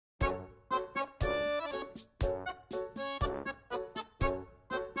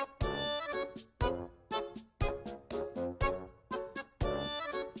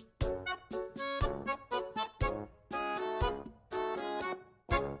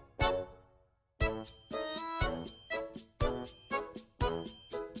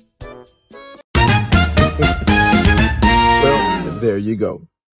Well, there you go.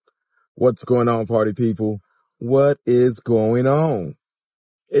 What's going on, party people? What is going on?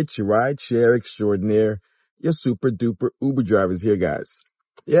 It's your rideshare extraordinaire, your super duper Uber drivers here, guys.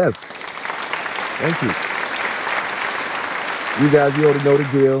 Yes. Thank you. You guys, you already know the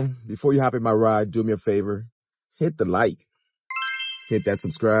deal. Before you hop in my ride, do me a favor. Hit the like. Hit that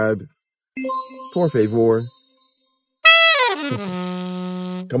subscribe. Por favor.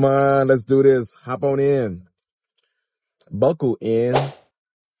 Come on, let's do this. Hop on in. Buckle in.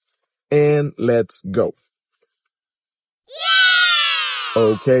 And let's go.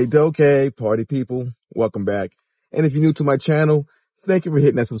 Okay, party people. Welcome back. And if you're new to my channel, thank you for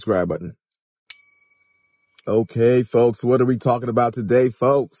hitting that subscribe button. Okay, folks, what are we talking about today,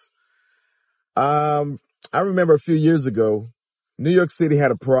 folks? I remember a few years ago, New York City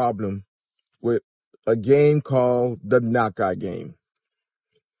had a problem with a game called the knockout game.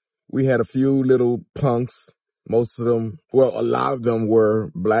 We had a few little punks. Most of them, well, a lot of them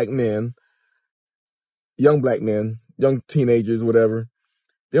were black men, young teenagers, whatever.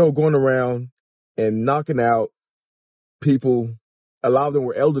 They were going around and knocking out people. A lot of them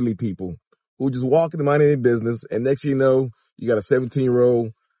were elderly people who were just walking and minding their business. And next thing you know, you got a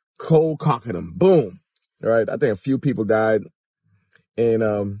 17-year-old cold cocking them. Boom. All right. I think a few people died. And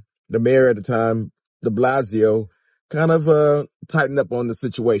the mayor at the time, de Blasio, kind of tightened up on the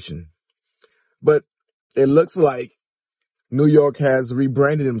situation. But it looks like New York has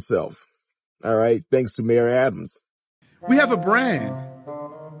rebranded himself. All right. Thanks to Mayor Adams. We have a brand.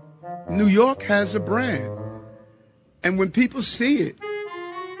 New York has a brand. And when people see it,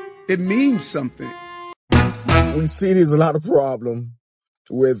 it means something. We see there's a lot of problem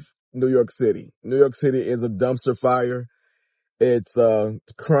with New York City. New York City is a dumpster fire. It's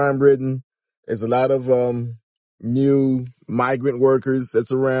crime-ridden. There's a lot of new migrant workers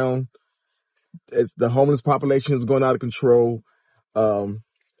that's around. It's the homeless population is going out of control. And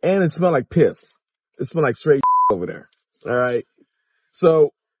it smells like piss. It smells like straight over there. All right.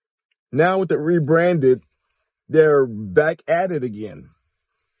 So now with the rebranded, they're back at it again.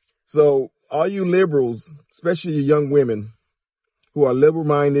 So all you liberals, especially you young women who are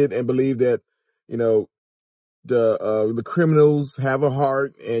liberal-minded and believe that, you know, the criminals have a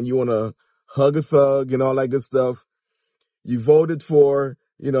heart and you want to hug a thug and all that good stuff, you voted for,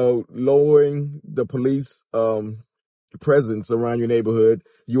 you know, lowering the police presence around your neighborhood.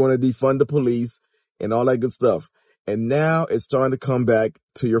 You want to defund the police and all that good stuff. And now it's starting to come back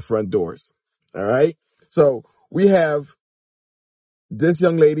to your front doors. All right. So we have this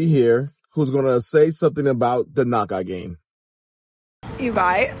young lady here who's going to say something about the knockout game. You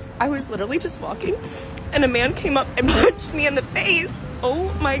guys, I was literally just walking and a man came up and punched me in the face.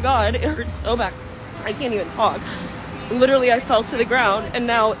 Oh my God, it hurts so bad. I can't even talk. Literally, I fell to the ground and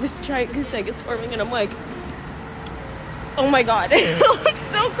now this giant goose egg is forming and I'm like, oh my God, it looks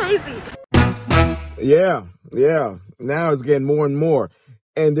so crazy. Yeah. Now it's getting more and more.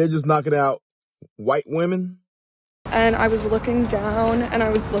 And they're just knocking out white women. And I was looking down and I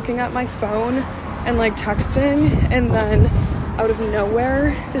was looking at my phone and like texting, and then out of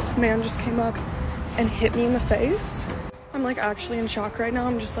nowhere, this man just came up and hit me in the face. I'm like actually in shock right now.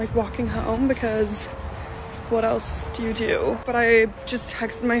 I'm just like walking home because what else do you do? But I just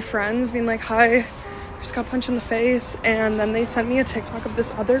texted my friends being like, hi, I just got punched in the face. And then they sent me a TikTok of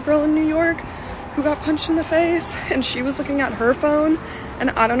this other girl in New York who got punched in the face and she was looking at her phone. And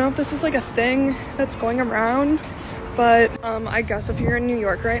I don't know if this is like a thing that's going around, but I guess if you're in New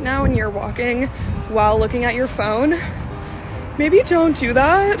York right now and you're walking while looking at your phone, maybe don't do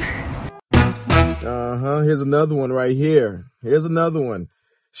that. Here's another one right here. Here's another one.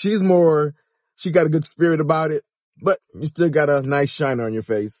 She got a good spirit about it, but you still got a nice shiner on your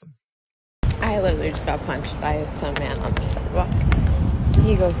face. I literally just got punched by some man on the sidewalk.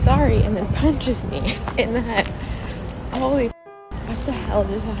 He goes, sorry, and then punches me in the head. Holy, what the hell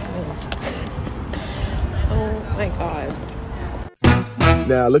just happened? Oh my God.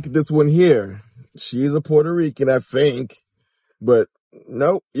 Now look at this one here. She's a Puerto Rican, I think, but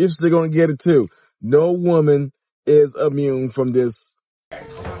nope, you're still gonna get it too. No woman is immune from this.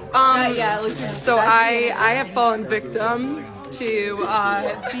 So I have fallen victim to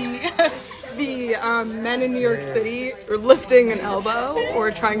the men in New York City lifting an elbow or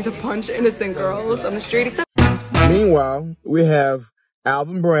trying to punch innocent girls on the street. Meanwhile, we have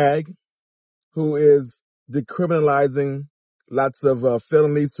Alvin Bragg, who is decriminalizing lots of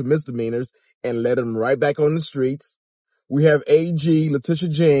felonies to misdemeanors and let them right back on the streets. We have AG Letitia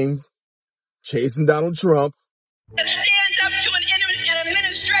James chasing Donald Trump. It stands up to an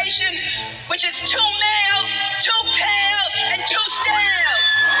administration which is too male, too pale, and too stale.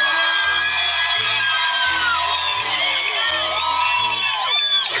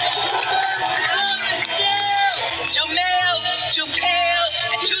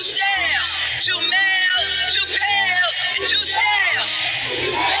 too stale, too male, too pale, and too stale.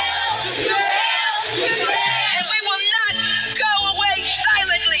 And we will not go away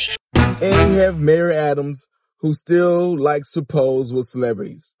silently. And you have Mayor Adams, who still likes to pose with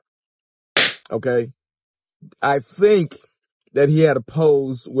celebrities. Okay? I think that he had a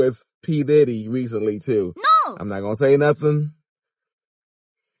pose with P. Diddy recently, too. No! I'm not going to say nothing.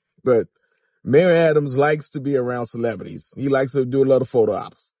 But Mayor Adams likes to be around celebrities. He likes to do a lot of photo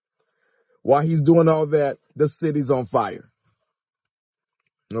ops. While he's doing all that, the city's on fire.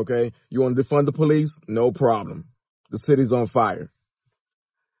 Okay? You want to defund the police? No problem. The city's on fire.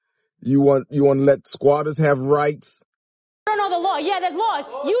 You want to let squatters have rights? I don't know the law. Yeah, there's laws.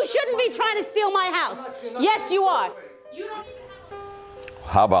 You shouldn't be trying to steal my house. Yes, you are.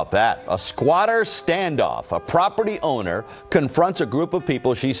 How about that? A squatter standoff. A property owner confronts a group of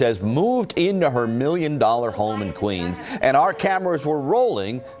people she says moved into her $1 million home in Queens, and our cameras were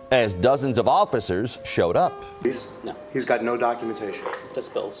rolling as dozens of officers showed up. No. He's got no documentation.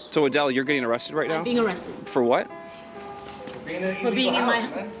 Just bills. So Adele, you're getting arrested right now? I'm being arrested. For what? For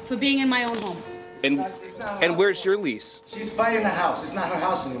being in my own home. And where's your lease? She's fighting the house. It's not her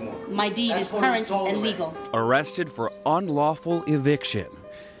house anymore. My deed is current and legal. Arrested for unlawful eviction.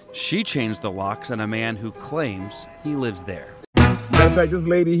 She changed the locks on a man who claims he lives there. Matter of fact, this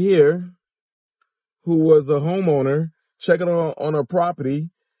lady here, who was a homeowner, checking on her property,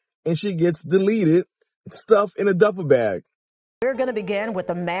 and she gets deleted, stuff in a duffel bag. We're going to begin with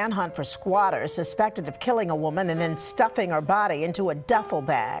the manhunt for squatters suspected of killing a woman and then stuffing her body into a duffel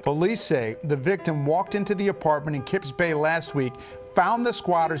bag. Police say the victim walked into the apartment in Kips Bay last week, found the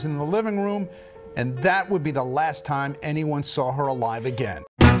squatters in the living room, and that would be the last time anyone saw her alive again.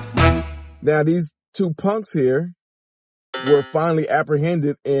 Now, these two punks here were finally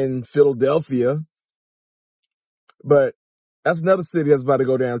apprehended in Philadelphia, but that's another city that's about to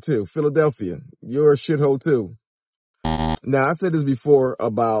go down too. Philadelphia, you're a shithole too. Now, I said this before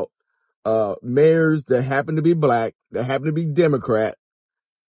about mayors that happen to be black, that happen to be Democrat,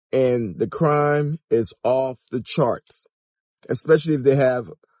 and the crime is off the charts, especially if they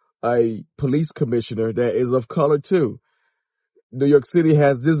have a police commissioner that is of color too. New York City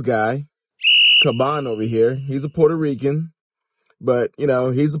has this guy, Caban over here. He's a Puerto Rican, but, you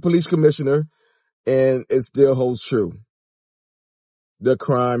know, he's a police commissioner, and it still holds true. The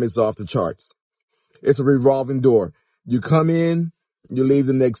crime is off the charts. It's a revolving door. You come in, you leave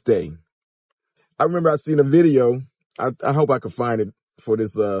the next day. I remember I seen a video. I hope I can find it for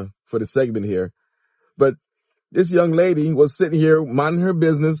this segment here. But this young lady was sitting here minding her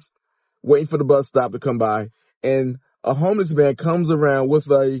business, waiting for the bus stop to come by, and a homeless man comes around with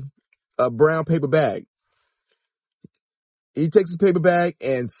a brown paper bag. He takes his paper bag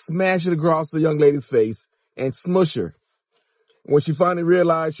and smashes it across the young lady's face and smush her. When she finally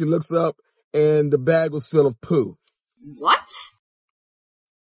realized, she looks up and the bag was full of poo. What?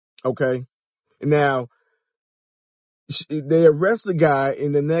 Okay. Now, they arrest the guy,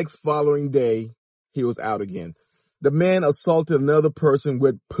 and the next following day, he was out again. The man assaulted another person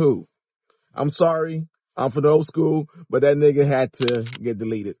with poo. I'm sorry. I'm from the old school, but that nigga had to get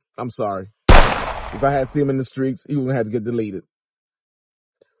deleted. I'm sorry. If I had seen him in the streets, he would have to get deleted.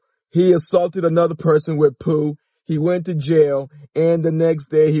 He assaulted another person with poo. He went to jail, and the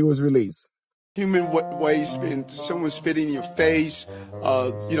next day he was released. Human waste, and someone spitting in your face,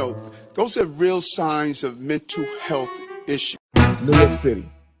 those are real signs of mental health issues. New York City.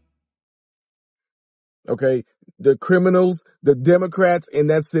 Okay, the criminals, the Democrats in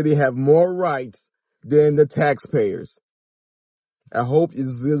that city have more rights than the taxpayers. I hope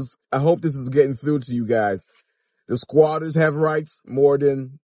this is getting through to you guys. The squatters have rights more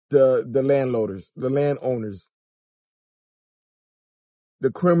than the landowners. The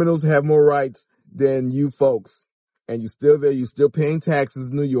criminals have more rights than you folks. And you're still there. You're still paying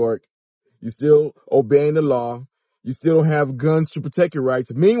taxes in New York. You're still obeying the law. You still don't have guns to protect your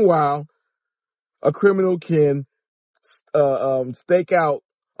rights. Meanwhile, a criminal can stake out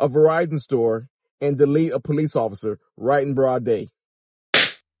a Verizon store and delete a police officer right in broad day.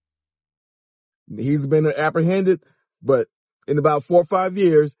 He's been apprehended, but in about 4 or 5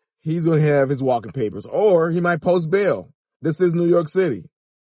 years, he's going to have his walking papers, or he might post bail. This is New York City.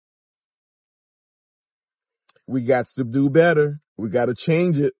 We got to do better. We got to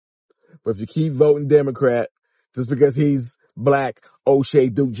change it. But if you keep voting Democrat just because he's black, O'Shea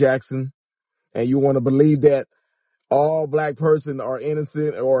Duke Jackson, and you want to believe that all black person are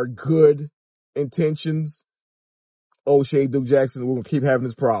innocent or good intentions, O'Shea Duke Jackson will keep having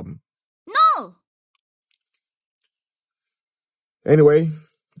this problem. No! Anyway,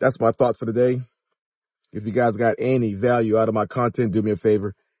 that's my thought for the day. If you guys got any value out of my content, do me a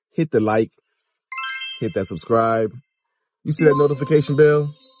favor. hit the like, hit that subscribe. You see that notification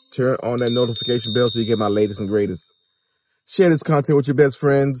bell? Turn on that notification bell so you get my latest and greatest. Share this content with your best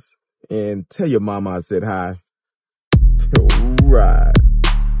friends and tell your mama I said hi. Right.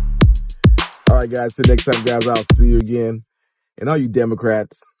 All right, guys. Till next time, guys, I'll see you again. And all you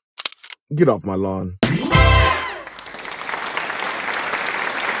Democrats, get off my lawn.